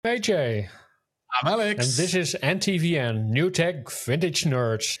AJ, I'm Alex. and this is NTVN, New Tech Vintage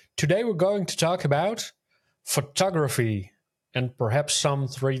Nerds. Today we're going to talk about photography and perhaps some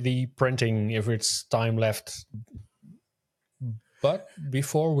 3D printing if it's time left. But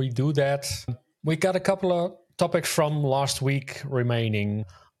before we do that, we got a couple of topics from last week remaining.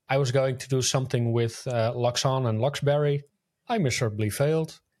 I was going to do something with Luxon and Luxberry. I miserably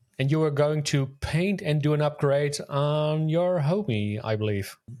failed. And you were going to paint and do an upgrade on your homie, I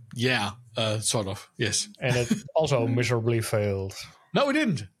believe. Yeah, sort of. Yes. And it also miserably failed. No, we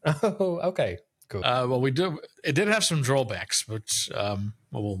didn't. Oh, okay. Good. Well, we do. It did have some drawbacks, but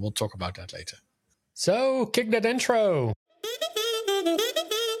we'll talk about that later. So, kick that intro.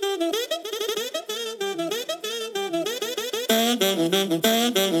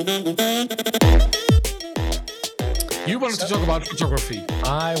 You wanted to talk about photography.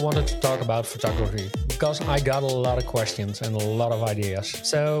 I wanted to talk about photography because I got a lot of questions and a lot of ideas.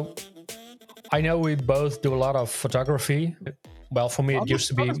 So, I know we both do a lot of photography. Well, for me, it used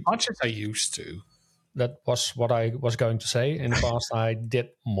to be. Not as much as I used to. That was what I was going to say. In the past, I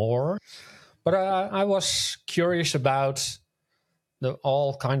did more. But I was curious about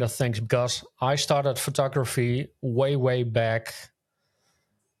all kind of things because I started photography way back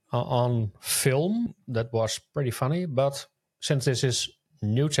on film. That was pretty funny. But since this is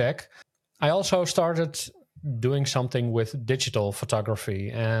new tech, I also started doing something with digital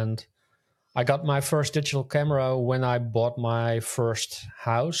photography. And I got my first digital camera when I bought my first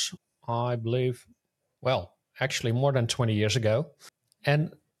house, I believe, well, actually more than 20 years ago.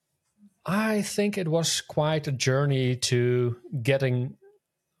 And I think it was quite a journey to getting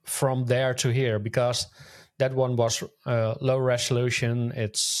from there to here because that one was low resolution.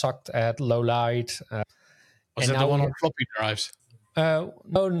 It sucked at low light. Was that the one on floppy drives?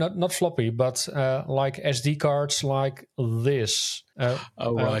 No, not floppy, but like SD cards like this. Right.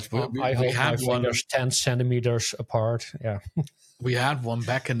 I hold my fingers 10 centimeters apart. Yeah. We had one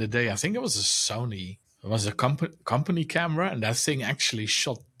back in the day. I think it was a Sony. It was a company camera, and that thing actually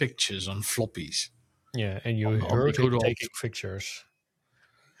shot pictures on floppies. Yeah, and you heard it taking pictures.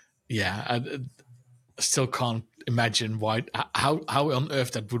 Yeah, I still can't imagine how on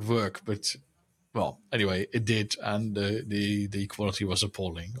earth that would work, but well, anyway, it did, and the quality was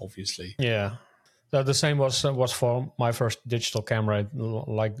appalling, obviously. Yeah, the same was for my first digital camera,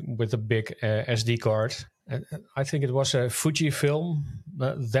 like with a big SD card. I think it was a Fujifilm.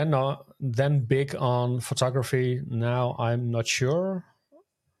 Then big on photography. Now I'm not sure.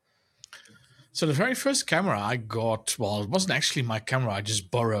 So the very first camera I got, well, it wasn't actually my camera. I just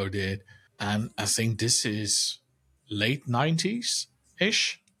borrowed it, and I think this is late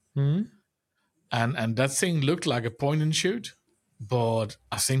 90s-ish. Mm-hmm. And that thing looked like a point and shoot, but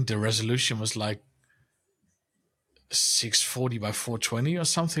I think the resolution was like 640 by 420 or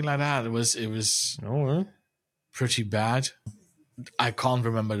something like that. It was pretty bad. I can't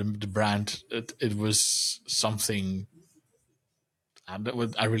remember the brand. It was something. I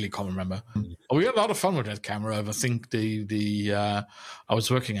really can't remember. We had a lot of fun with that camera. I think I was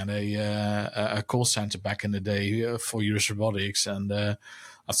working at a call center back in the day for US Robotics, and I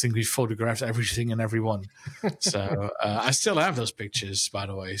think we photographed everything and everyone. So I still have those pictures, by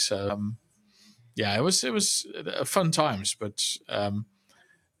the way. So yeah, it was fun times, but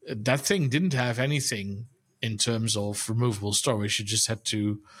that thing didn't have anything in terms of removable storage. You just had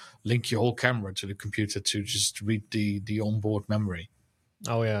to link your whole camera to the computer to just read the onboard memory.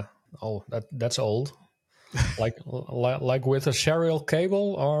 Oh yeah. Oh, that's old. like with a serial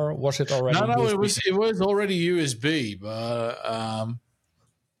cable, or was it already? No, USB? it was already USB, but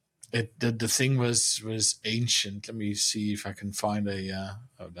the thing was ancient. Let me see if I can find a.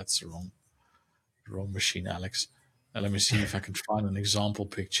 Oh, that's the wrong machine, Alex. Let me see if I can find an example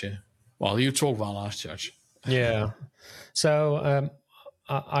picture. Well, you talk while I judge. Yeah. So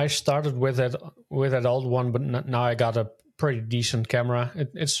I started with that old one, but now I got a pretty decent camera.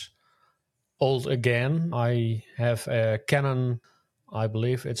 It's old again. I have a Canon, I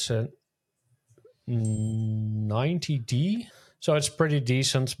believe it's a 90D. So it's pretty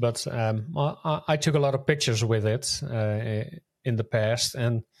decent, but I took a lot of pictures with it in the past,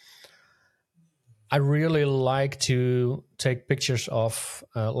 and I really like to take pictures of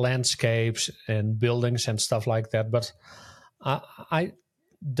landscapes and buildings and stuff like that, but I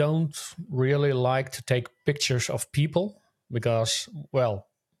don't really like to take pictures of people because, well,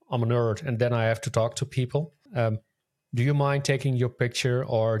 I'm a nerd and then I have to talk to people. Do you mind taking your picture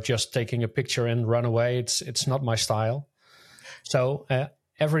or just taking a picture and run away? It's not my style. So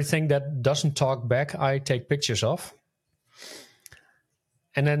everything that doesn't talk back, I take pictures of.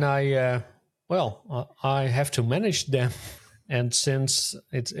 And then I have to manage them and since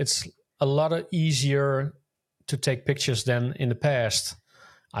it's a lot easier to take pictures than in the past,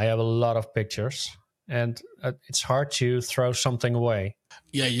 I have a lot of pictures, and it's hard to throw something away.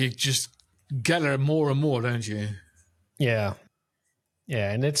 Yeah, you just gather more and more, don't you? Yeah,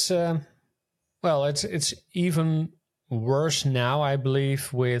 and it's it's even worse now, I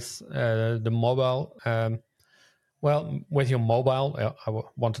believe, with the mobile. With your mobile,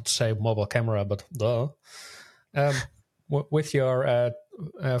 wanted to say mobile camera, but duh. With your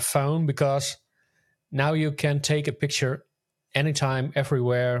phone, because now you can take a picture anytime,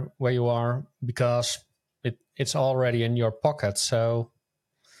 everywhere where you are, because it's already in your pocket. So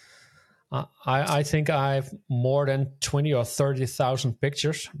I think I've more than 20 or 30,000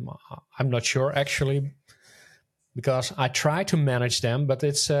 pictures. I'm not sure actually, because I try to manage them, but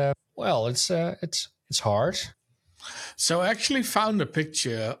it's hard. So I actually found a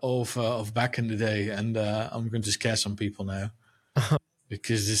picture of back in the day, and I'm going to scare some people now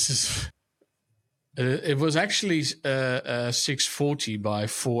because this is. It was actually 640 by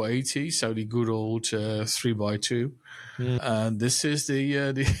 480, so the good old 3x2. And this is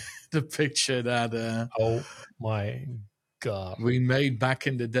the picture that oh my god, we made back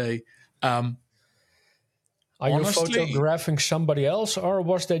in the day. Are honestly, you photographing somebody else, or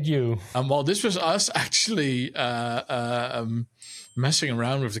was that you? Well, this was us actually messing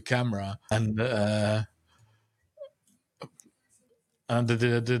around with the camera, and the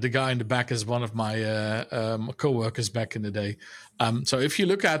guy in the back is one of my co-workers back in the day. So if you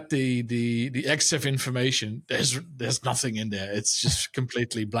look at the EXIF information, there's nothing in there. It's just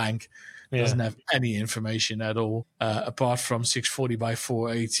completely blank. Yeah. Doesn't have any information at all, apart from 640 by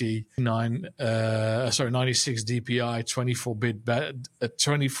 480, 96 DPI,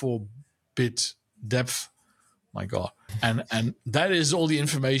 24-bit depth. My God. And that is all the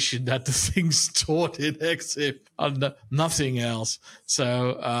information that the thing stored in EXIF, and nothing else.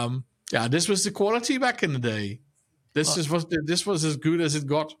 So this was the quality back in the day. This was as good as it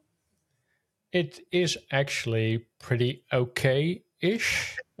got. It is actually pretty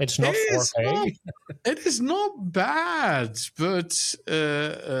okay-ish. It's not 4K. It is not bad, but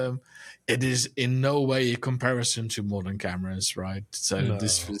it is in no way a comparison to modern cameras, right? So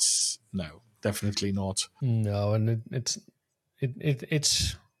this was definitely not. No, and it's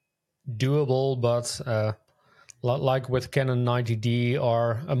doable, but like with Canon 90D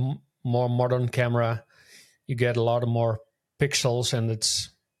or a more modern camera, you get a lot of more pixels, and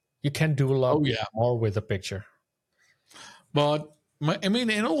you can do a lot more with a picture. But I mean,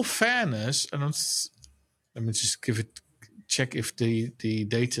 in all fairness, let me just check if the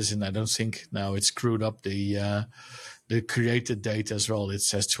data's in. I don't think it screwed up the created data as well. It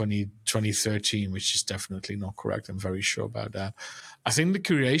says 2013, which is definitely not correct. I'm very sure about that. I think the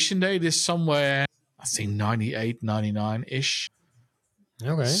creation date is somewhere, I think 98, 99-ish.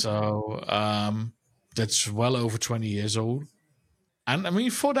 Okay. So that's well over 20 years old. And I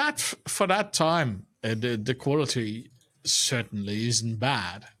mean, for that time, the quality certainly isn't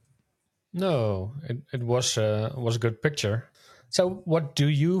bad. No, it was a good picture. So what do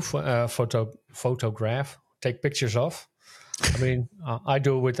you photograph? Take pictures of? I mean, I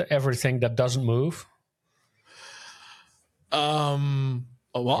do with everything that doesn't move. Well,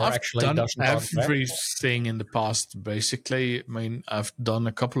 I've done everything in the past, basically. I mean, I've done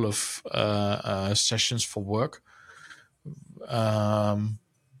a couple of sessions for work. I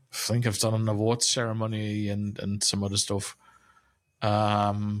think I've done an award ceremony and some other stuff.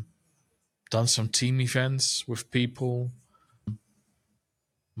 Done some team events with people.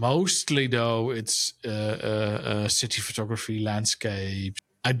 Mostly, though, it's city photography, landscape.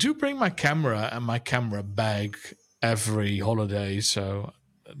 I do bring my camera and my camera bag every holiday, so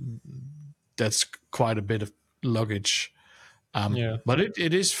that's quite a bit of luggage. But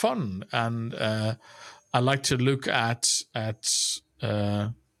it is fun, and I like to look at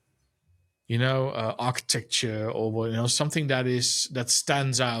architecture, or something that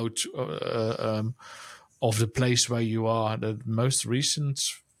stands out of the place where you are. The most recent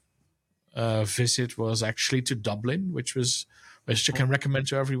visit was actually to Dublin, which I can recommend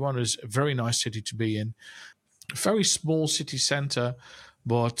to everyone. It's a very nice city to be in. Very small city center,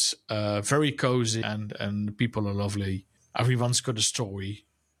 but very cozy, and people are lovely. Everyone's got a story.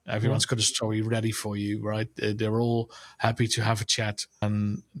 Everyone's got a story ready for you, right? They're all happy to have a chat,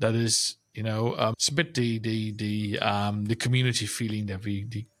 and that is, it's a bit the community feeling that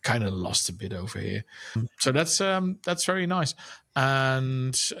we kind of lost a bit over here. So that's very nice,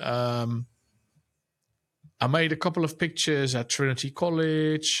 and I made a couple of pictures at Trinity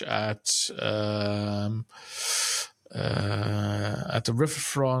College, at the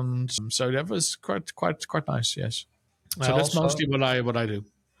riverfront. So that was quite nice. Yes. So that's mostly what I do.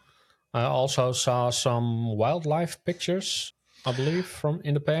 I also saw some wildlife pictures, I believe, from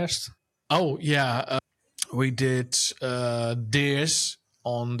in the past. Oh yeah, we did deers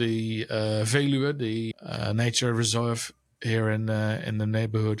on the Veluwe, the nature reserve here in the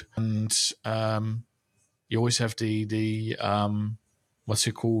neighborhood, and you always have the what's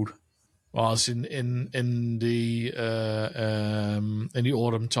it called? Well, it's in the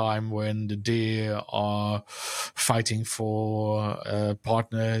autumn time when the deer are fighting for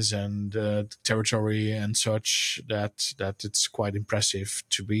partners and territory and such. That it's quite impressive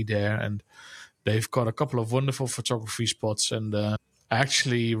to be there, and they've got a couple of wonderful photography spots. And I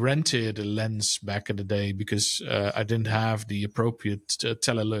actually rented a lens back in the day because I didn't have the appropriate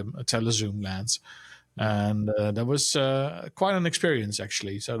telezoom lens. And that was quite an experience,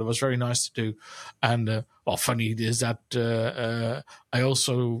 actually. So that was very nice to do. And funny is that I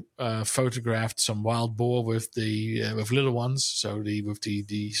also photographed some wild boar with the with little ones. So with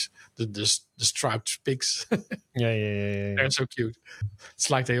the striped pigs. Yeah. They're so cute. It's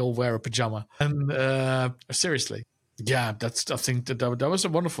like they all wear a pajama. And seriously, yeah, I think that was a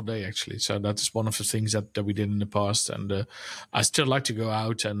wonderful day, actually. So that's one of the things that we did in the past, and I still like to go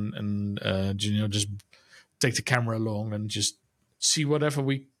out and just take the camera along and just see whatever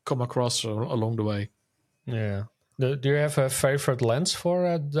we come across along the way. Yeah. Do you have a favorite lens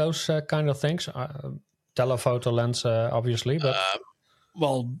for those kind of things? Telephoto lens, obviously, but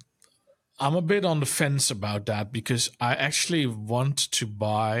well, I'm a bit on the fence about that because I actually want to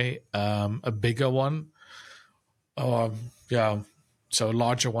buy a bigger one. Yeah, so a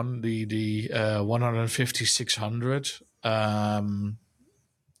larger one, the 150-600.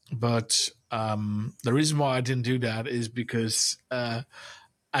 But the reason why I didn't do that is because I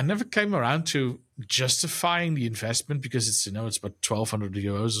never came around to justifying the investment because it's it's about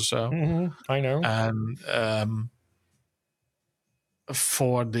 €1,200 or so. Mm-hmm. I know. And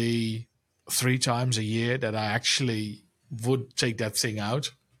for the 3 times a year that I actually would take that thing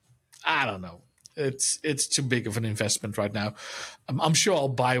out, I don't know. It's too big of an investment right now. I'm sure I'll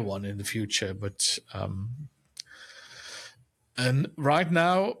buy one in the future, but and right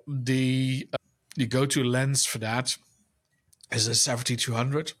now the go-to lens for that is a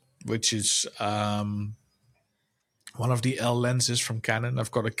 70-200, which is one of the L lenses from Canon.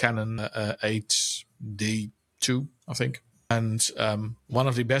 I've got a Canon 8D2, I think. And one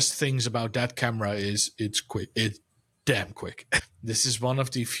of the best things about that camera is it's quick. It's damn quick. This is one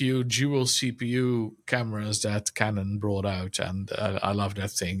of the few dual CPU cameras that Canon brought out, and I love that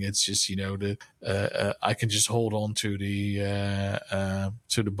thing. It's just I can just hold on to the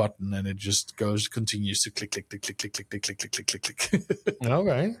button, and it just continues to click, click, click, click, click, click, click, click, click, click, click, click.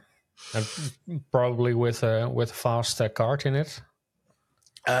 Okay, and probably with a fast card in it.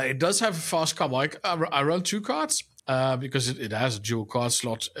 It does have a fast card. I run 2 cards. Because it has a dual card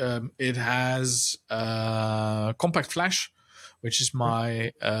slot. It has compact flash, which is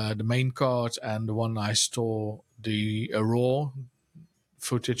my the main card and the one I store the raw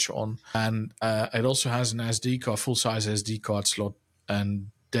footage on. And it also has an SD card, full size SD card slot,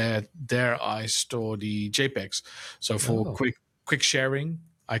 and there I store the JPEGs. So for quick sharing,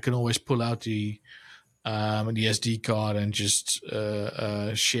 I can always pull out the SD card and just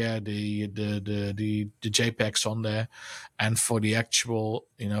share the JPEGs on there. And for the actual,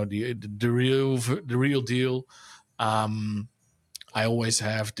 the real deal, I always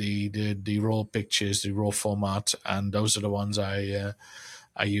have the raw pictures, the raw format, and those are the ones I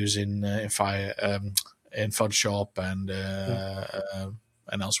use in Photoshop and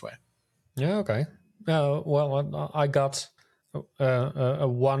elsewhere. Yeah. Okay. Well, I got a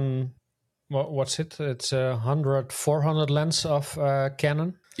one. What's it? It's a 100-400 lens of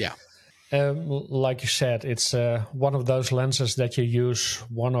Canon. Yeah. Like you said, it's one of those lenses that you use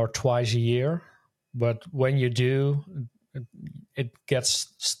 1 or twice a year. But when you do, it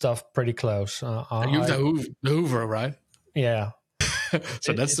gets stuff pretty close. You have the Hoover, right? Yeah.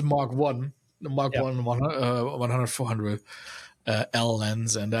 So that's the Mark 1. The Mark 1 100-400 L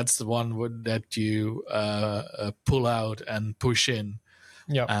lens. And that's the one that you pull out and push in.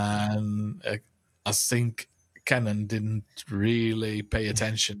 Yeah, and I think Canon didn't really pay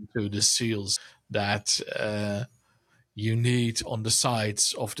attention to the seals that you need on the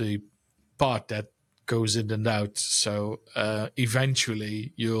sides of the part that goes in and out. So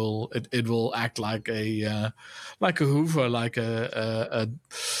eventually, it will act like a Hoover, like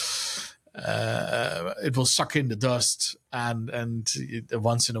it will suck in the dust, and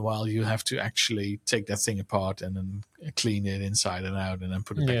once in a while you have to actually take that thing apart and then clean it inside and out and then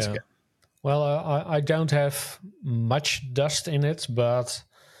put it back together. Well, I don't have much dust in it, but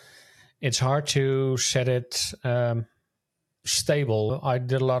it's hard to set it stable. I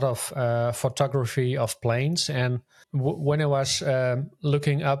did a lot of photography of planes, and when I was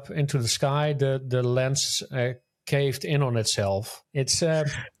looking up into the sky, the lens caved in on itself. It's hard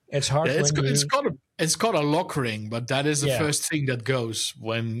when you. It's got a lock ring, but that is the Yeah. first thing that goes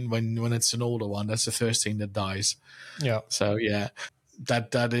when it's an older one. That's the first thing that dies. Yeah. So yeah,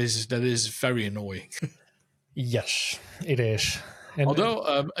 that is very annoying. Yes, it is. And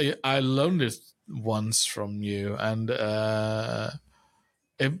although I loaned it once from you, and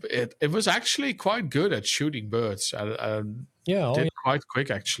it was actually quite good at shooting birds. I did quite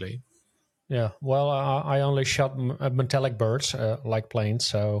quick actually. Yeah, well, I only shot metallic birds like planes,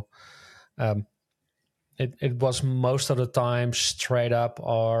 so it was most of the time straight up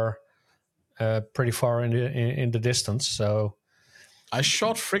or pretty far in the distance. So I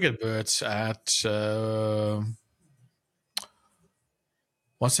shot frigate birds at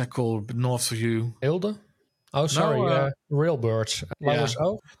what's that called north of you? Hilde? Oh, sorry, no, real birds. Yeah,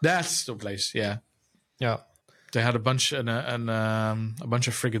 that's the place. Yeah, yeah. They had a bunch and a bunch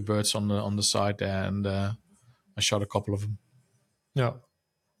of frigate birds on the side there, and I shot a couple of them. Yeah.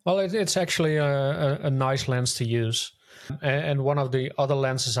 Well, it's actually a nice lens to use. And one of the other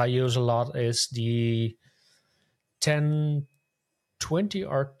lenses I use a lot is the 1020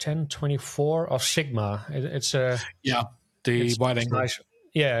 or 1024 of Sigma. It's a the wide angle. Nice.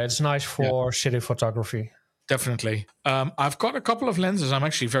 Yeah, it's nice for city photography. Definitely. I've got a couple of lenses I'm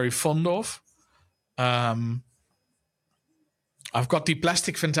actually very fond of. I've got the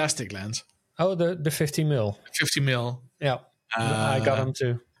Plastic Fantastic lens. Oh, the 50 mil. 50 mil. Yeah, I got them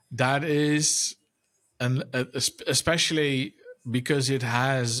too. That is, especially because it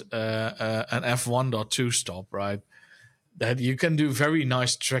has an f1.2 stop, right? That you can do very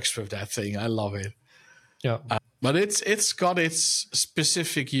nice tricks with that thing. I love it. Yeah. But it's got its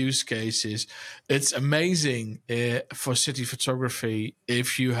specific use cases. It's amazing for city photography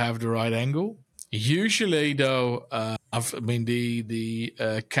if you have the right angle. Usually, though,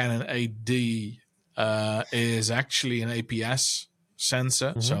 the Canon 8D is actually an APS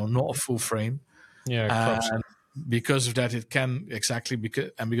sensor, so not a full frame. Yeah, because of that, it can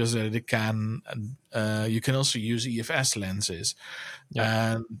because of that, it can. You can also use EFS lenses,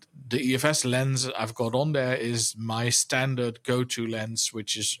 and the EFS lens I've got on there is my standard go-to lens,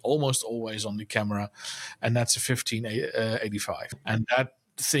 which is almost always on the camera, and that's a 1585, and that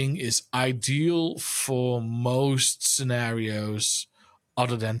thing is ideal for most scenarios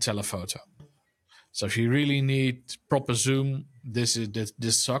other than telephoto. So if you really need proper zoom, this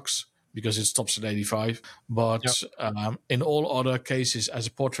sucks because it stops at 85. But in all other cases, as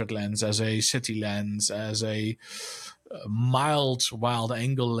a portrait lens, as a city lens, as a mild wild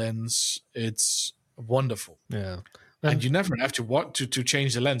angle lens, it's wonderful. Yeah. And you never have to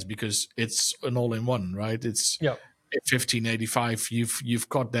change the lens because it's an all-in-one, right? It's 1585. You've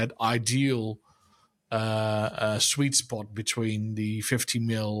got that ideal sweet spot between the 50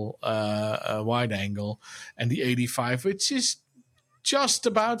 mil wide angle and the 85, which is just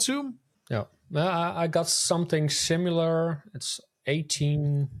about zoom. Yeah, I got something similar. It's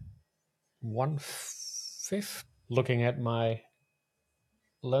 18-1/5. Looking at my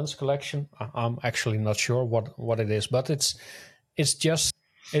lens collection, I'm actually not sure what it is, but it's just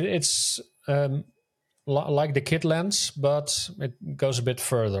it's like the kit lens, but it goes a bit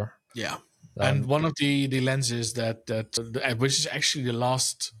further. Yeah, and one of the lenses that which is actually the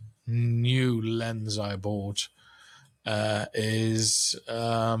last new lens I bought is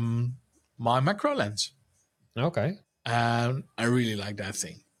my macro lens. Okay. I really like that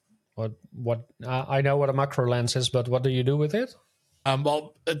thing. What I know what a macro lens is, but what do you do with it?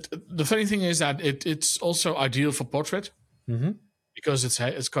 Well, the funny thing is that it's also ideal for portrait because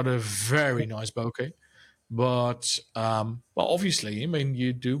it's got a very nice bokeh. But well, obviously, I mean,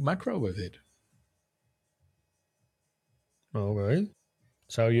 you do macro with it. Okay.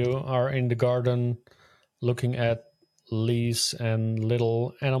 So you are in the garden looking at leaves and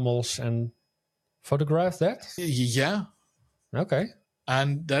little animals and photograph that? Yeah. Okay.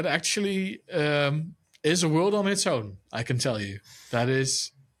 And that actually is a world on its own, I can tell you. That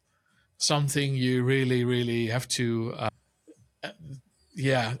is something you really, really have to...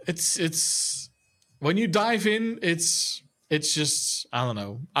 it's... When you dive in, it's just... I don't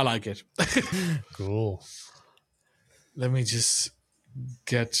know. I like it. Cool. Let me just...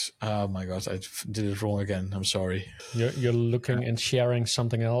 oh my god, I did it wrong again. I'm sorry. You're looking and sharing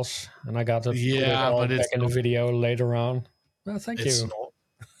something else, and I got to put it all but back in the video later on. Well, thank you.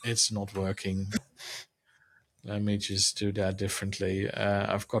 It's not working. Let me just do that differently.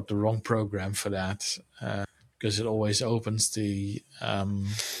 I've got the wrong program for that because it always opens the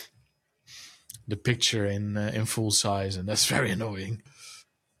the picture in full size, and that's very annoying.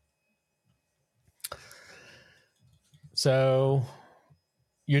 So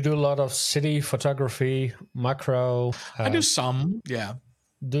you do a lot of city photography, macro. I do some, yeah.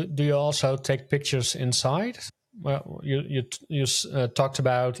 Do you also take pictures inside? Well, you talked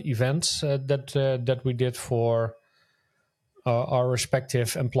about events that we did for our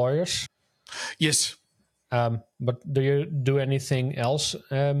respective employers. Yes. But do you do anything else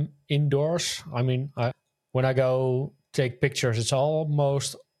indoors? I mean, when I go take pictures, it's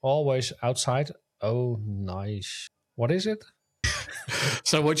almost always outside. Oh, nice. What is it?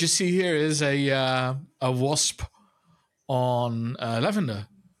 So what you see here is a wasp on lavender.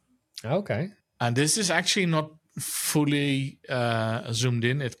 Okay. And this is actually not fully zoomed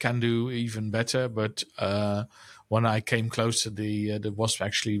in. It can do even better, but when I came closer, the wasp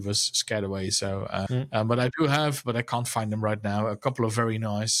actually was scared away. So, but I do have, but I can't find them right now, a couple of very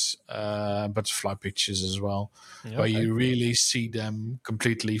nice butterfly pictures as well, where you really see them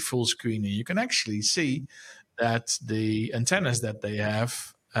completely full screen, and you can actually see that the antennas that they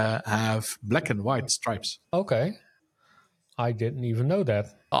have black and white stripes. Okay. I didn't even know that.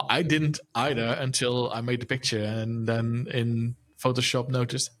 I didn't either until I made the picture, and then in Photoshop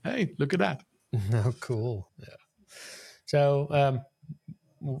noticed, hey, look at that. Oh, cool. Yeah. So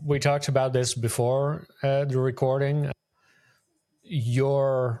we talked about this before the recording.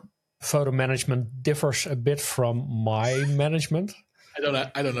 Your photo management differs a bit from my management.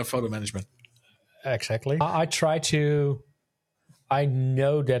 I don't know photo management. Exactly. I try to. I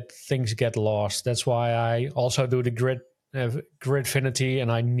know that things get lost. That's why I also do the Gridfinity,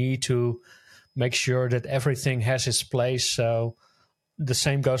 and I need to make sure that everything has its place. So the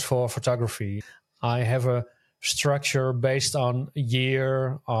same goes for photography. I have a structure based on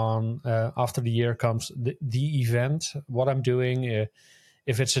year. On after the year comes the event, what I'm doing.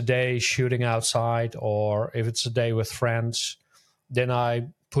 If it's a day shooting outside, or if it's a day with friends, then I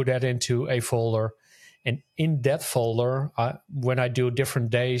put that into a folder. And in that folder, when I do different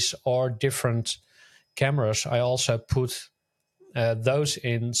days or different cameras, I also put those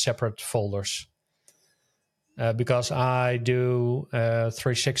in separate folders. Because I do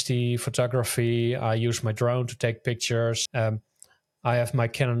 360 photography, I use my drone to take pictures. I have my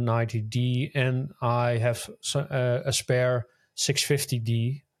Canon 90D, and I have a spare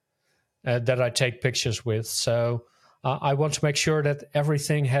 650D that I take pictures with. So I want to make sure that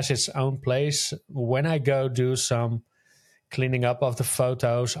everything has its own place. When I go do some cleaning up of the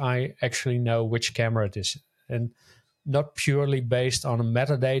photos, I actually know which camera it is. And not purely based on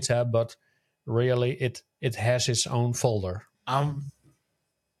metadata, but really it has its own folder.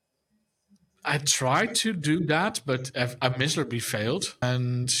 I tried to do that, but I miserably failed.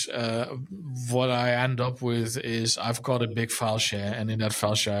 And what I end up with is I've got a big file share, and in that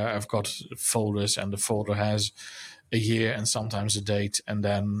file share, I've got folders, and the folder has a year and sometimes a date, and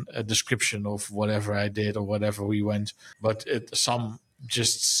then a description of whatever I did or whatever we went. But some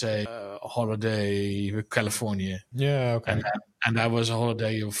just say holiday California. Yeah, okay. And that was a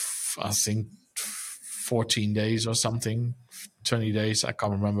holiday of, I think, 14 days or something, 20 days. I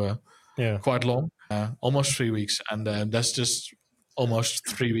can't remember. Yeah. Quite long, almost 3 weeks. And that's just almost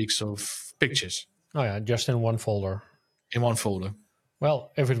 3 weeks of pictures. Oh, yeah, just in one folder. In one folder.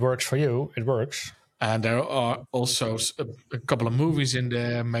 Well, if it works for you, it works. And there are also a couple of movies in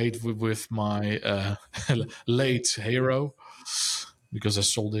there made with my late hero, because I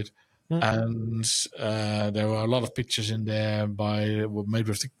sold it. And there were a lot of pictures in there made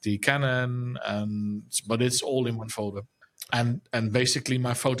with the Canon, but it's all in one folder. And basically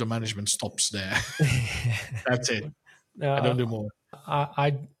my photo management stops there. That's it. I don't do more.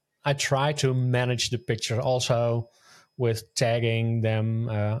 I try to manage the picture also with tagging them.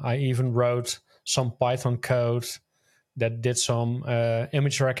 I even wrote some Python code that did some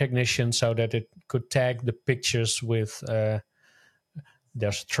image recognition so that it could tag the pictures with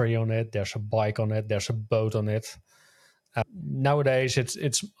there's a tree on it, there's a bike on it, there's a boat on it. Nowadays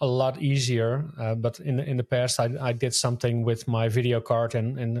it's a lot easier, but in the past I did something with my video card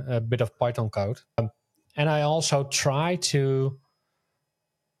and a bit of Python code. And I also try to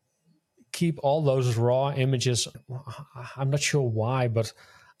keep all those raw images. I'm not sure why, but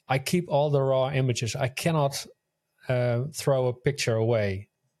I keep all the raw images. I cannot throw a picture away.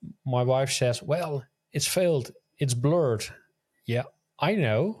 My wife says, well, it's failed, it's blurred. Yeah, I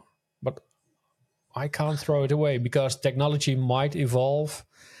know, but I can't throw it away because technology might evolve,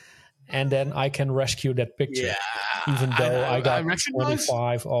 and then I can rescue that picture. Yeah, even though I got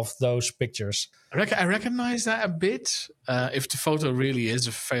 25 of those pictures. I recognize that a bit. If the photo really is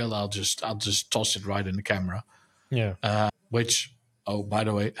a fail, I'll just toss it right in the camera. Yeah. Which Oh, by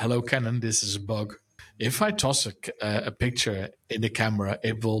the way, hello Canon, this is a bug. If I toss a picture in the camera,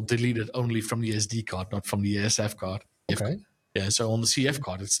 it will delete it only from the SD card, not from the ESF card. Okay. Yeah, so on the CF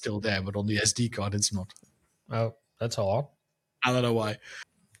card it's still there, but on the SD card it's not. Oh, that's odd. I don't know why.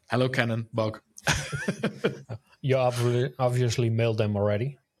 Hello Canon, bug. You obviously mailed them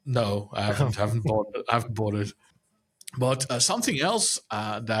already. No, I haven't bought it. But something else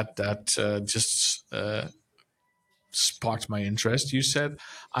that just sparked my interest. You said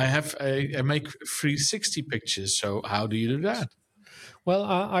I make 360 pictures. So how do you do that? Well,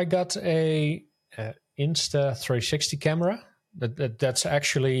 I got a Insta360 camera. That's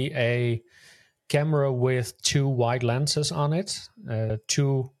actually a camera with 2 wide lenses on it,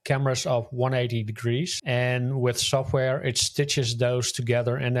 2 cameras of 180 degrees, and with software it stitches those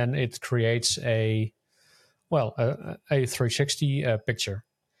together, and then it creates a 360 picture.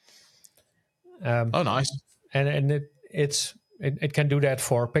 Oh, nice! And it can do that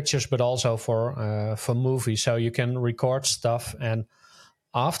for pictures, but also for movies. So you can record stuff, and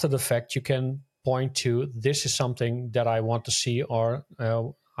after the fact, you can point to, this is something that I want to see, or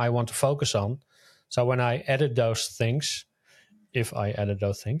I want to focus on. So when I edit those things, if I edit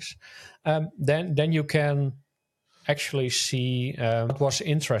those things, then you can actually see what was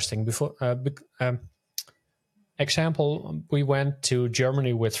interesting before. Example, we went to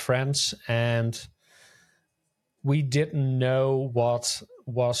Germany with friends, and we didn't know what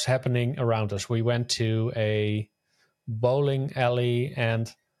was happening around us. We went to a bowling alley,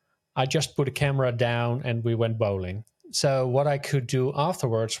 and I just put a camera down and we went bowling. So what I could do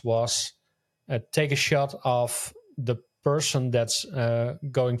afterwards was take a shot of the person that's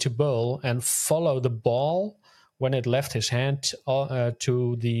going to bowl and follow the ball when it left his hand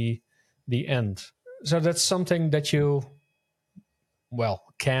to the end. So that's something that you,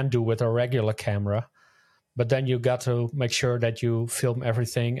 can do with a regular camera. But then you got to make sure that you film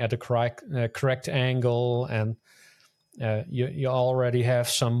everything at the correct angle, and you already have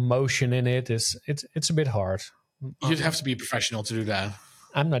some motion in it. It's a bit hard. You'd have to be a professional to do that.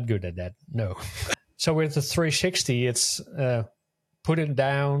 I'm not good at that. No. So with the 360, it's put it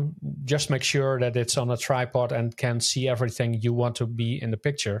down, just make sure that it's on a tripod and can see everything you want to be in the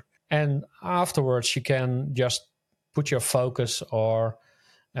picture. And afterwards, you can just put your focus or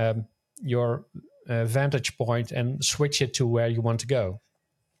your vantage point and switch it to where you want to go.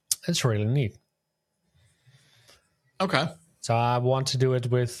 It's really neat. Okay. So I want to do it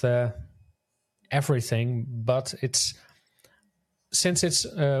with everything, but since it's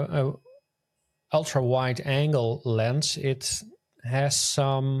a ultra wide angle lens, it has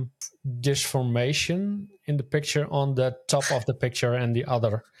some disformation in the picture on the top of the picture and the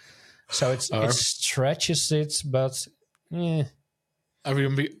other. So it stretches it, but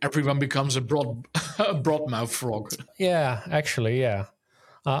everyone becomes a broadmouth frog. Yeah, actually, yeah.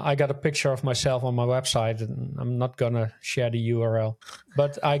 I got a picture of myself on my website, and I'm not going to share the URL,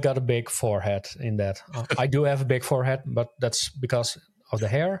 but I got a big forehead in that. I do have a big forehead, but that's because of the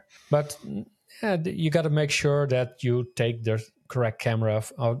hair. But you got to make sure that you take the correct camera,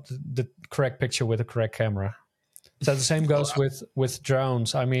 the correct picture with the correct camera. So the same goes with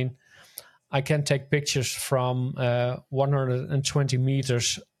drones. I mean, I can take pictures from 120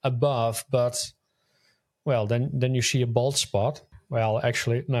 meters above, but, then you see a bald spot. Well,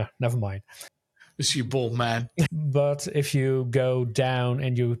 actually, no, never mind. You see a bald man. But if you go down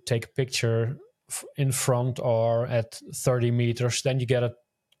and you take a picture in front or at 30 meters, then you get a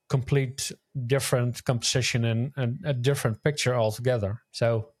complete different composition and a different picture altogether.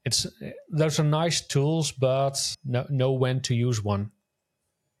 So those are nice tools, but know when to use one.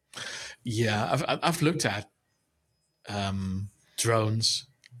 Yeah, I've looked at drones,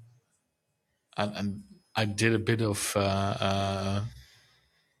 and I did a bit of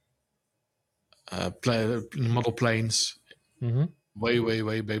model planes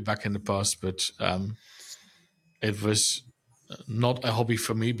way back in the past, but it was not a hobby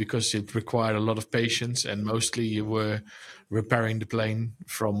for me because it required a lot of patience, and mostly you were repairing the plane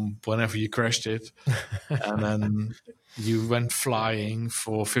from whenever you crashed it, and then you went flying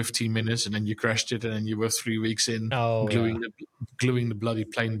for 15 minutes, and then you crashed it, and then you were 3 weeks in gluing the bloody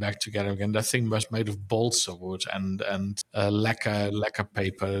plane back together again. That thing was made of balsa wood and lacquer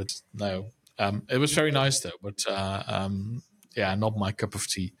paper. No, it was very nice though, but not my cup of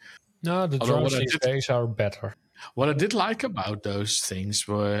tea. No, the drones these days are better. What I did like about those things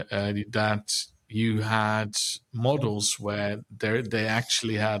were that you had models where they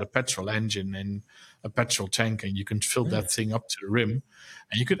actually had a petrol engine and a petrol tank, and you can fill that thing up to the rim,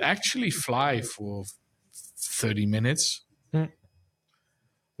 and you could actually fly for 30 minutes,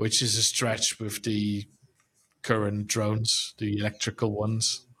 which is a stretch with the current drones, the electrical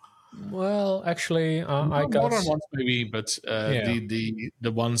ones. Well, actually, I got modern ones maybe, but yeah.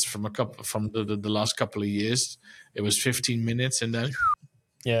 the ones from the last couple of years, it was 15 minutes, and then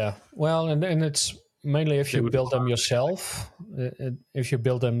Yeah. Well, and it's mainly if they you would. build them yourself. If you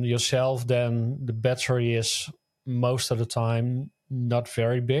build them yourself, then the battery is most of the time not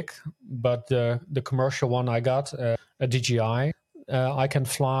very big. But the commercial one I got, a DJI, I can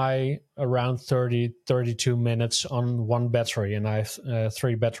fly around 30, 32 minutes on one battery, and I have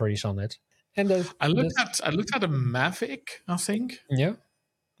 3 batteries on it. And I looked at a Mavic, I think. yeah,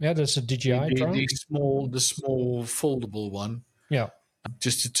 that's a DJI The, drone. the small foldable one. Yeah.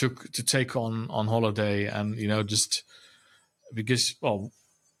 Just to take on holiday, and just because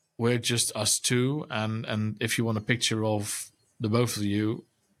we're just us two, and if you want a picture of the both of you,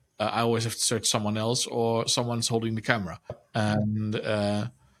 I always have to search someone else or someone's holding the camera. And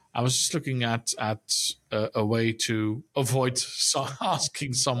I was just looking at a way to avoid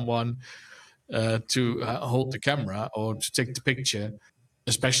asking someone to hold the camera or to take the picture,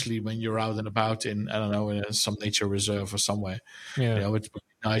 especially when you're out and about in, I don't know, in some nature reserve or somewhere. Yeah. It would be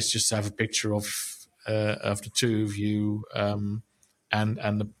nice just to have a picture of the two of you, and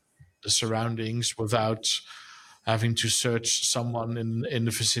the surroundings without having to search someone in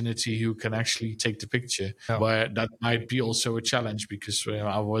the vicinity who can actually take the picture. Yeah. Where that might be also a challenge, because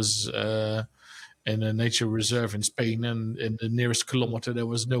I was in a nature reserve in Spain, and in the nearest kilometer there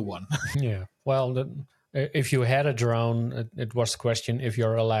was no one. Yeah. Well, if you had a drone, it was the question if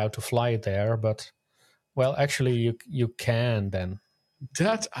you're allowed to fly it there. But well, actually, you can then.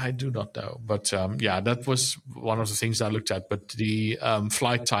 That I do not know, but yeah, that was one of the things I looked at. But the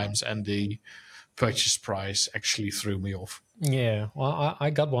flight times and the purchase price actually threw me off. Yeah. Well, I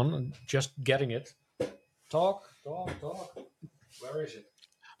got one. Just getting it. Talk. Where is it?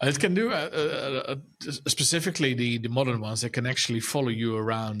 It can do specifically the modern ones. They can actually follow you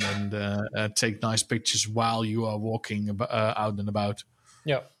around and take nice pictures while you are walking out and about.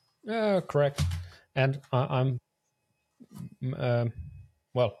 Yeah. Correct. And I'm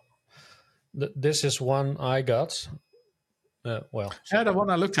well. This is one I got. Well. Yeah, the one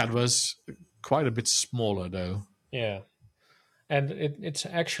I looked at was quite a bit smaller, though. Yeah. And it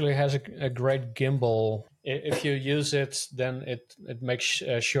actually has a great gimbal. If you use it, then it makes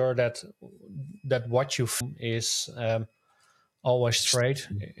sure that what you film is always straight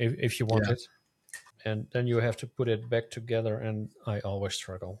if you want it. And then you have to put it back together, and I always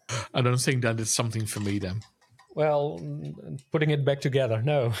struggle. I don't think that is something for me then. Well, putting it back together,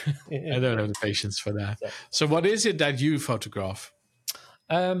 no. I don't have the patience for that. So what is it that you photograph?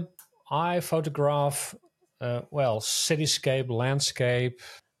 I photograph, cityscape, landscape,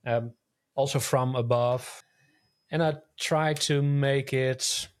 also from above. And I try to make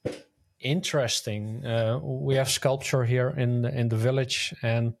it interesting. We have sculpture here in the village,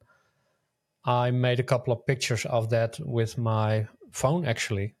 and I made a couple of pictures of that with my phone,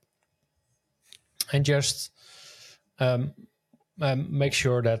 actually. And just make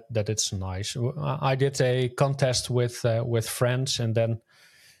sure that it's nice. I did a contest with friends, and then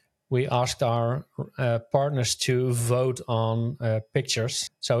we asked our partners to vote on pictures.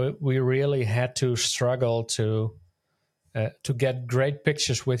 So we really had to struggle to get great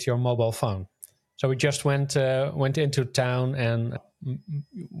pictures with your mobile phone. So we just went into town, and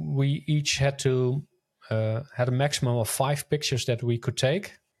we each had to had a maximum of 5 pictures that we could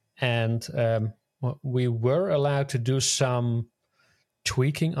take, and we were allowed to do some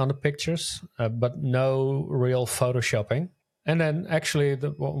tweaking on the pictures, but no real photoshopping. And then actually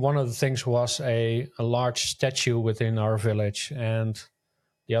one of the things was a large statue within our village, and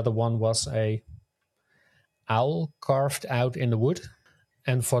the other one was a owl carved out in the wood.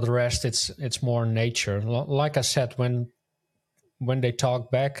 And for the rest, it's more nature. Like I said, when they talk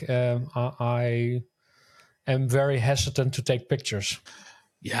back, I am very hesitant to take pictures.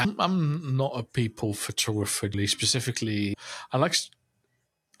 Yeah, I'm not a people photographer. Specifically, I like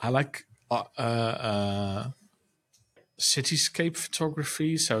cityscape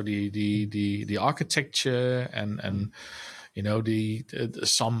photography. So the architecture and the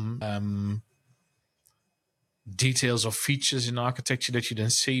some details of features in architecture that you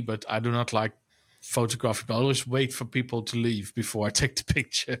then see. But I do not like photography. But I always wait for people to leave before I take the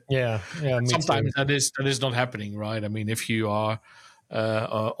picture. Yeah. Sometimes that is not happening, right? I mean, if you are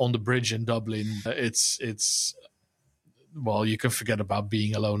on the bridge in Dublin, it's well, you can forget about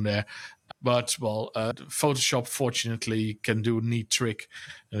being alone there. But Photoshop fortunately can do a neat trick.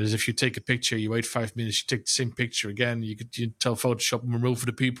 As if you take a picture, you wait 5 minutes, you take the same picture again. You tell Photoshop remove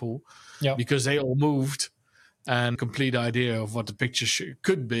the people because they all moved. and complete idea of what the picture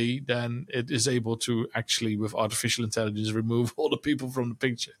could be, then it is able to actually, with artificial intelligence, remove all the people from the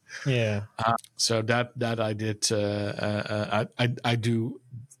picture. Yeah. So that I did.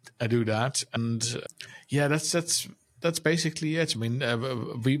 I do that, and yeah, that's basically it. I mean,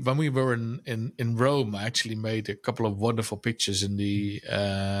 when we were in Rome, I actually made a couple of wonderful pictures in the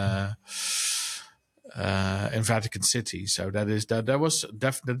in Vatican City. So that's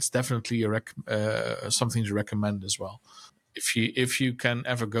definitely something to recommend as well. If you can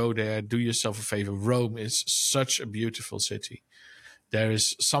ever go there, do yourself a favor. Rome is such a beautiful city. There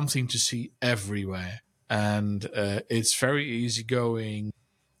is something to see everywhere, and it's very easygoing.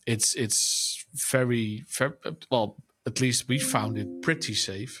 It's very well. At least we found it pretty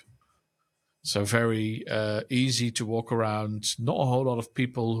safe. So very easy to walk around. Not a whole lot of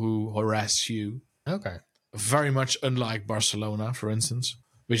people who harass you. Okay. Very much unlike Barcelona, for instance,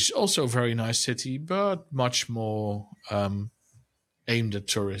 which is also a very nice city, but much more aimed at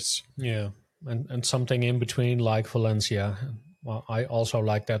tourists. Yeah, and something in between like Valencia. Well, I also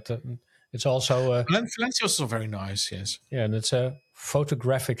like that. It's also Valencia is also very nice, yes. Yeah, and it's a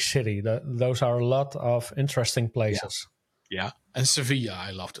photographic city. Those are a lot of interesting places. Yeah, and Sevilla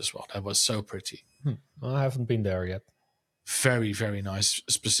I loved as well. That was so pretty. I haven't been there yet. Very, very nice.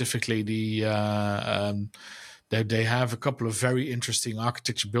 Specifically, they have a couple of very interesting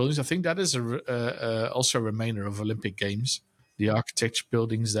architecture buildings. I think that is also a remainder of Olympic Games. The architecture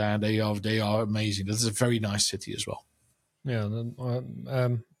buildings there, they are amazing. This is a very nice city as well. Yeah,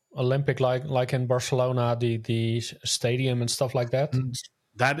 Olympic like in Barcelona, the stadium and stuff like that.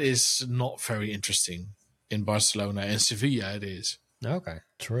 That is not very interesting in Barcelona. In Sevilla, it is. Okay,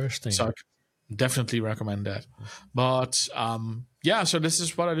 interesting. So I definitely recommend that. But yeah, so this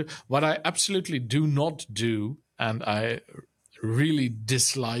is what I do. What I absolutely do not do, and I really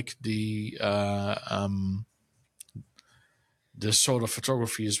dislike the sort of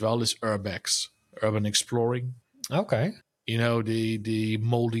photography as well, is urbex, urban exploring. Okay. You know, the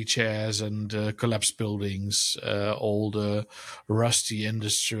moldy chairs and collapsed buildings, all the rusty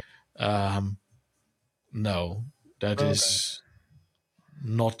industry. No, that is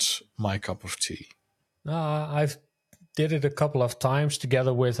not my cup of tea. I've did it a couple of times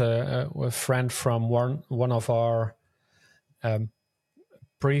together with a friend from one of our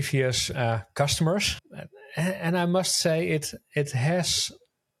previous customers, and I must say it has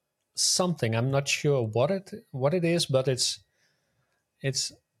something. I'm not sure what it is, but it's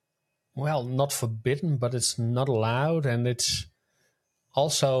well, not forbidden, but it's not allowed, and it's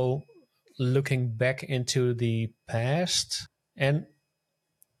also looking back into the past, and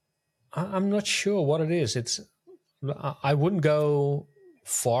I'm not sure what it is. I wouldn't go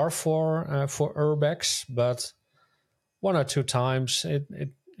far for urbex, but one or two times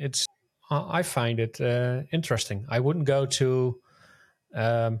it's I find it interesting. I wouldn't go to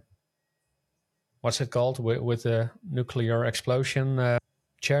what's it called with the nuclear explosion,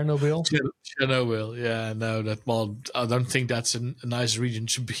 Chernobyl. Chernobyl, yeah, no, I don't think that's a nice region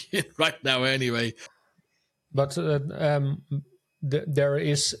to be in right now, anyway. But there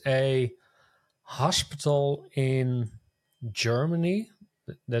is a hospital in Germany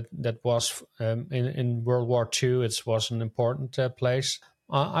that was in World War II. It was an important place.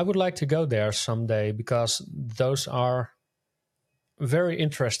 I would like to go there someday because those are very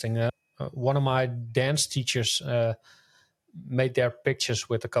interesting. One of my dance teachers made their pictures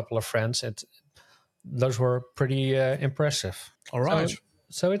with a couple of friends. Those were pretty impressive. All right.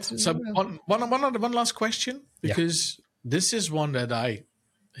 So it's one last question, because this is one that I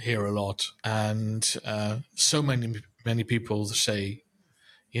hear a lot, and so many people say,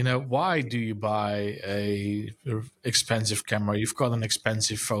 you know, why do you buy a expensive camera? You've got an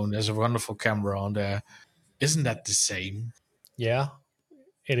expensive phone. There's a wonderful camera on there. Isn't that the same? Yeah,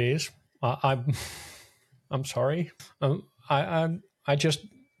 it is. I'm sorry. I just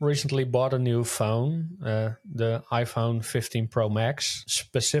recently bought a new phone, the iPhone 15 Pro Max,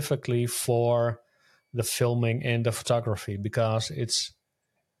 specifically for the filming and the photography, because it's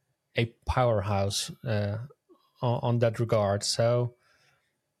a powerhouse on that regard. So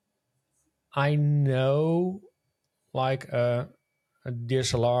I know, like a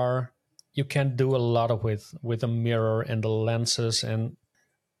DSLR, you can do a lot of with a mirror and the lenses, and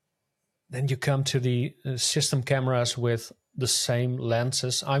then you come to the system cameras with the same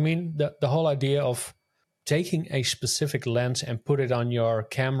lenses. I mean, the whole idea of taking a specific lens and put it on your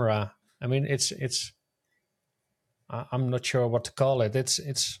camera. I mean, it's I'm not sure what to call it.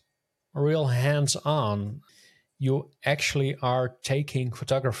 It's real hands-on. You actually are taking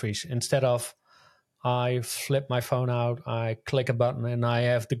photographies instead of I flip my phone out, I click a button, and I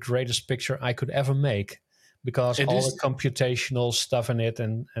have the greatest picture I could ever make. because It all is, the computational stuff in it,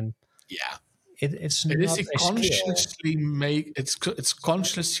 and yeah. it's It is not a skill. it's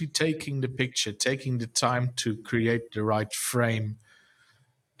consciously taking the picture, taking the time to create the right frame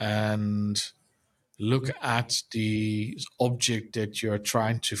and look at the object that you're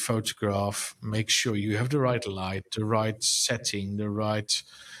trying to photograph, make sure you have the right light, the right setting, the right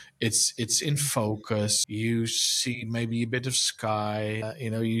it's in focus. You see maybe a bit of sky.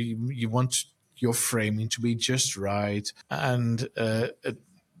 You want your framing to be just right, and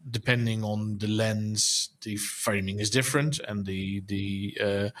depending on the lens, the framing is different, and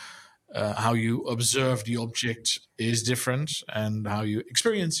the how you observe the object is different, and how you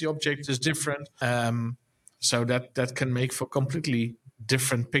experience the object is different. So that can make for completely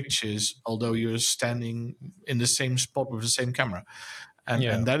different pictures, although you're standing in the same spot with the same camera.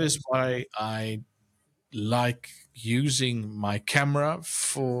 And that is why I like using my camera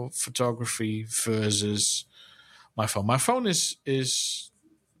for photography versus my phone. My phone is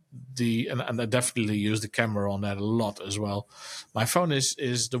and I definitely use the camera on that a lot as well. My phone is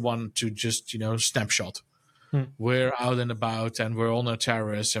the one to just snapshot. We're out and about and we're on a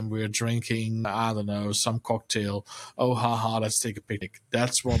terrace and we're drinking, I don't know, some cocktail. Oh, haha, let's take a picnic.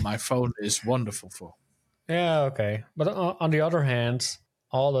 That's what my phone is wonderful for. Yeah, okay. But on the other hand,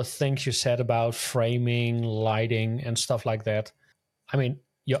 all the things you said about framing, lighting, and stuff like that, I mean,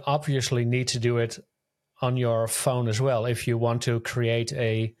 you obviously need to do it on your phone as well if you want to create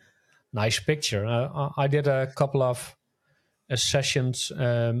a nice picture. I did a couple of sessions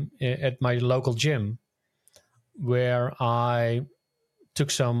at my local gym where I took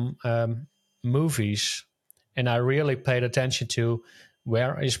some movies, and I really paid attention to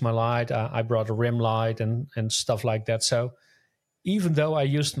where is my light. I brought a rim light and stuff like that. So even though I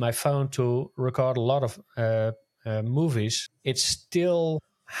used my phone to record a lot of movies, it's still,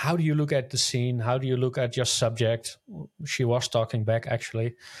 how do you look at the scene? How do you look at your subject? She was talking back,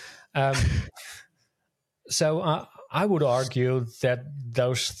 actually. Um, so I would argue that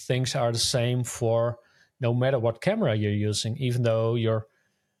those things are the same for no matter what camera you're using, even though you're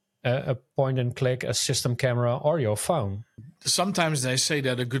a point and click, a system camera, or your phone. Sometimes they say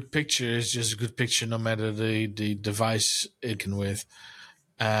that a good picture is just a good picture no matter the device it can with.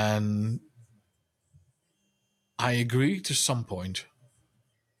 And I agree to some point.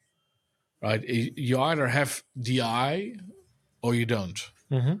 Right? You either have the eye or you don't.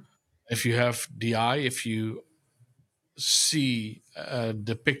 Mm-hmm. If you have the eye, if you see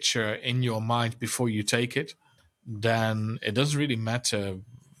the picture in your mind before you take it, then it doesn't really matter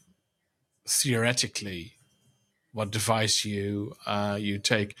theoretically what device you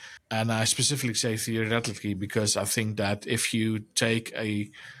take. And I specifically say theoretically because I think that if you take a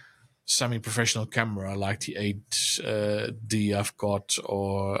semi-professional camera like the 8D I've got,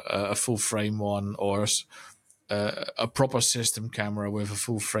 or a full frame one, or a proper system camera with a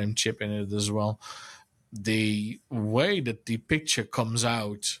full frame chip in it as well, the way that the picture comes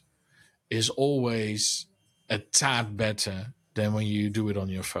out is always a tad better than when you do it on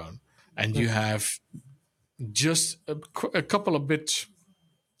your phone. And you have just a couple of bits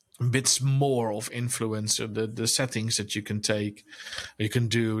more of influence of the settings that you can take. You can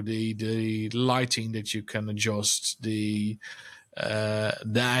do the lighting that you can adjust, the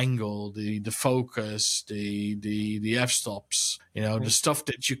angle, the focus, the f-stops, the stuff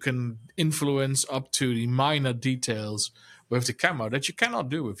that you can influence up to the minor details with the camera that you cannot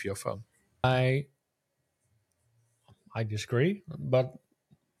do with your phone. I disagree, but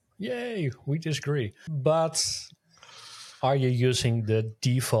yay, we disagree. But are you using the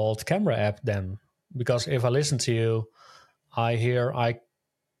default camera app then? Because if I listen to you, I hear I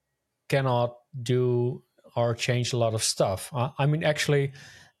cannot do or change a lot of stuff. I mean, actually,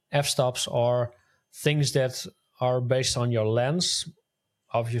 f-stops are things that are based on your lens.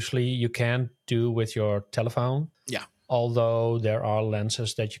 Obviously, you can't do with your telephone. Yeah. Although there are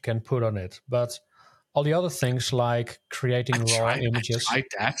lenses that you can put on it. But all the other things like creating raw images. I tried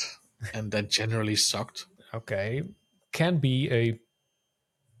that, and that generally sucked. Okay. Can be a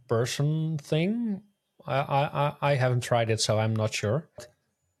person thing. I haven't tried it, so I'm not sure.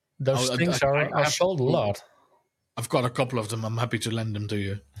 Those things are sold a lot. I've got a couple of them. I'm happy to lend them to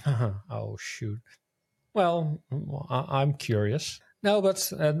you. Oh, shoot. Well, I'm curious. No,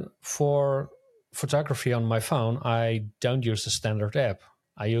 but for photography on my phone, I don't use the standard app.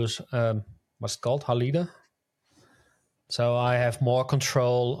 I use, what's it called? Halida. So I have more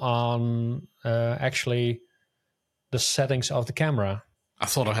control on actually the settings of the camera. I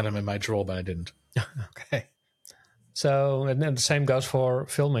thought I had them in my drawer, but I didn't. Okay. So, and then the same goes for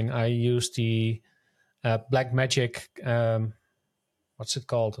filming. I use the Blackmagic, what's it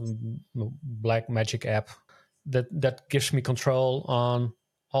called? Blackmagic app. that gives me control on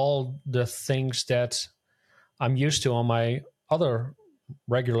all the things that I'm used to on my other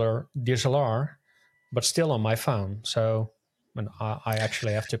regular DSLR, but still on my phone. So I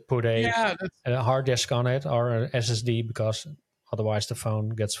actually have to put a hard disk on it or an SSD because otherwise the phone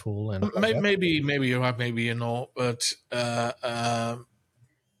gets full. And maybe you're right, maybe you're not. But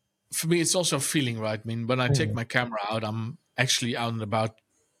for me, it's also a feeling, right? I mean, when I take my camera out, I'm actually out and about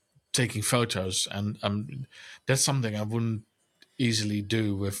taking photos, and that's something I wouldn't easily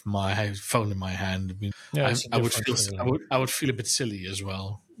do with my phone in my hand. I mean, I would feel a bit silly as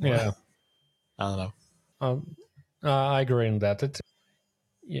well. Yeah, I don't know. I agree on that.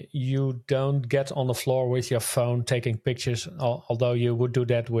 You don't get on the floor with your phone taking pictures, although you would do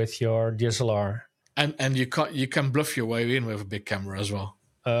that with your DSLR. And you can bluff your way in with a big camera as well.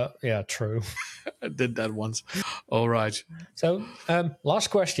 Yeah, true. I did that once. All right. So, last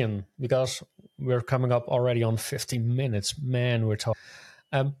question, because we're coming up already on 15 minutes. Man, we're talking.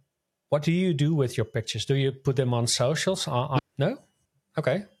 What do you do with your pictures? Do you put them on socials? No?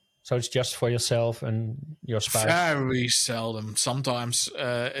 Okay. So it's just for yourself and your spouse? Very seldom. Sometimes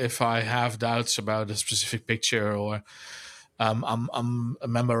if I have doubts about a specific picture, or I'm a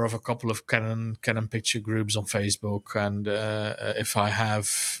member of a couple of Canon picture groups on Facebook, and if I have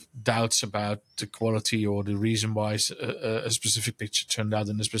doubts about the quality or the reason why a specific picture turned out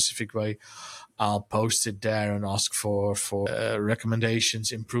in a specific way, I'll post it there and ask for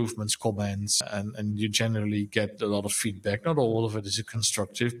recommendations, improvements, comments, and you generally get a lot of feedback. Not all of it is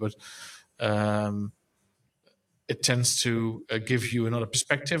constructive, but it tends to give you another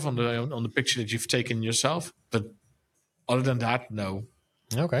perspective on the picture that you've taken yourself. But other than that, no.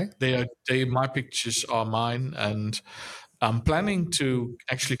 Okay. My pictures are mine, and I'm planning to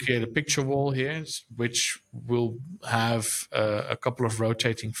actually create a picture wall here, which will have a couple of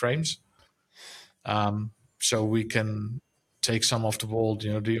rotating frames. So we can take some off the wall,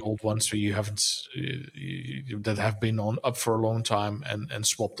 the old ones where you haven't that have been up for a long time, and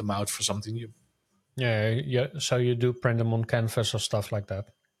swap them out for something new. Yeah. So you do print them on canvas or stuff like that.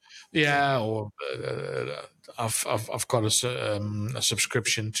 Yeah, or I've got a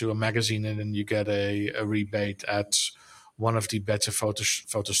subscription to a magazine, and then you get a rebate at one of the better photo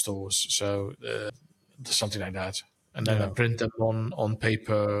stores. So something like that, and then I print them on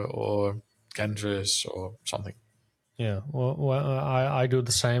paper or canvas or something. Yeah, well, I do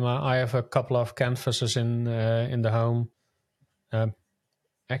the same. I have a couple of canvases in the home.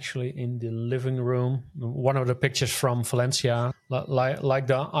 Actually, in the living room, one of the pictures from Valencia, like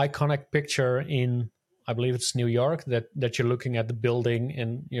the iconic picture in, I believe it's New York, that you're looking at the building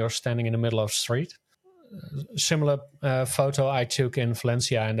and you're standing in the middle of the street. Similar photo I took in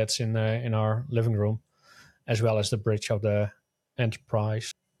Valencia, and that's in our living room, as well as the bridge of the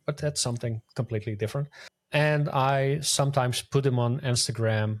Enterprise. But that's something completely different. And I sometimes put them on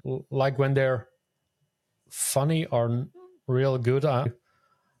Instagram, like when they're funny or real good.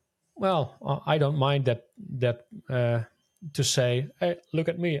 I don't mind that to say, hey, look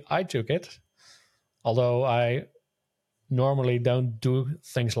at me, I took it. Although I normally don't do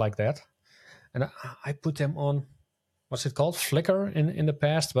things like that. And I put them on, what's it called? Flickr in the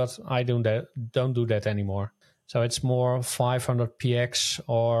past, but I don't do that anymore. So it's more 500px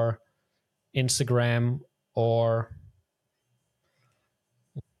or Instagram or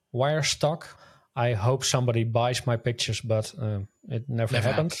Wirestock. I hope somebody buys my pictures, but it never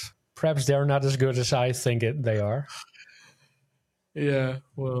happens. Perhaps they're not as good as I think they are. Yeah,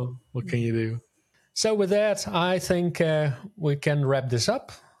 well, what can you do? So with that, I think we can wrap this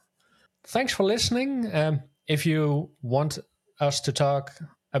up. Thanks for listening. If you want us to talk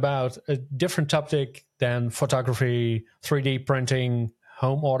about a different topic than photography, 3D printing,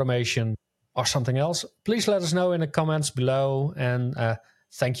 home automation, or something else, please let us know in the comments below. And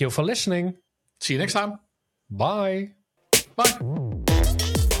thank you for listening. See you next time. Bye. Bye.